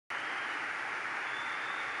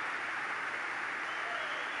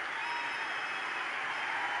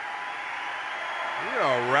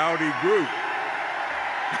rowdy group.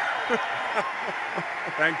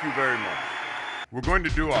 Thank you very much. We're going to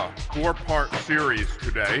do a 4-part series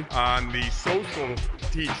today on the social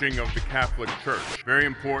teaching of the Catholic Church. Very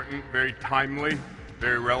important, very timely,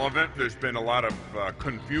 very relevant. There's been a lot of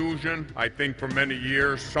confusion, I think, for many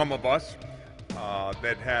years. Some of us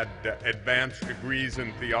that had advanced degrees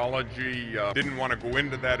in theology didn't want to go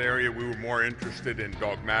into that area. We were more interested in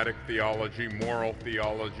dogmatic theology, moral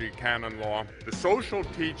theology, canon law. The social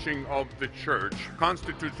teaching of the Church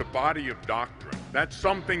constitutes a body of doctrine. That's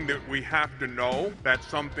something that we have to know. That's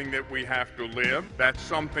something that we have to live. That's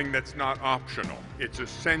something that's not optional. It's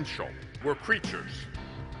essential. We're creatures.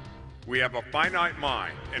 We have a finite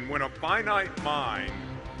mind, and when a finite mind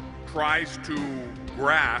tries to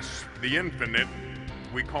grasp the infinite,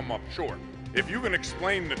 we come up short. If you can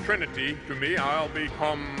explain the Trinity to me, I'll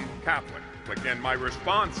become Catholic. Again, my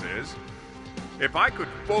response is, if I could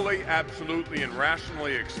fully, absolutely, and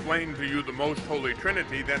rationally explain to you the most holy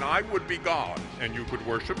Trinity, then I would be God, and you could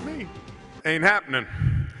worship me. Ain't happening.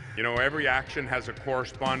 You know, every action has a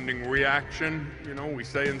corresponding reaction, you know, we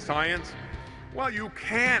say in science. Well, you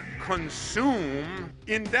can't consume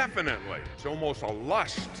indefinitely. It's almost a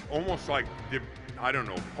lust, almost like, I don't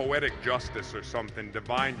know, poetic justice or something,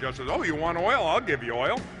 divine justice. Oh, you want oil? I'll give you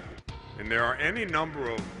oil. And there are any number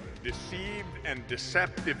of deceived and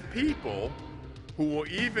deceptive people who will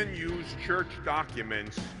even use church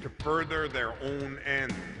documents to further their own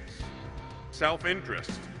ends.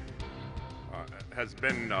 Self-interest has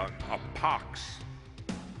been a pox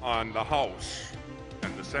on the House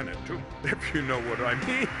and the Senate, too, if you know what I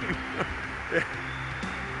mean.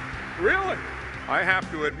 Really? I have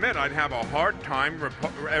to admit, I'd have a hard time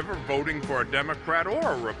ever voting for a Democrat or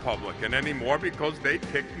a Republican anymore because they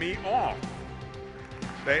tick me off.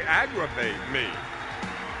 They aggravate me.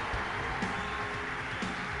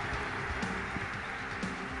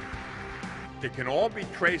 It can all be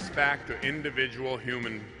traced back to individual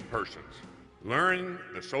human persons. Learn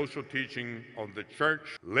the social teaching of the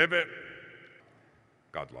Church, live it.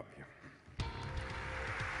 God love you.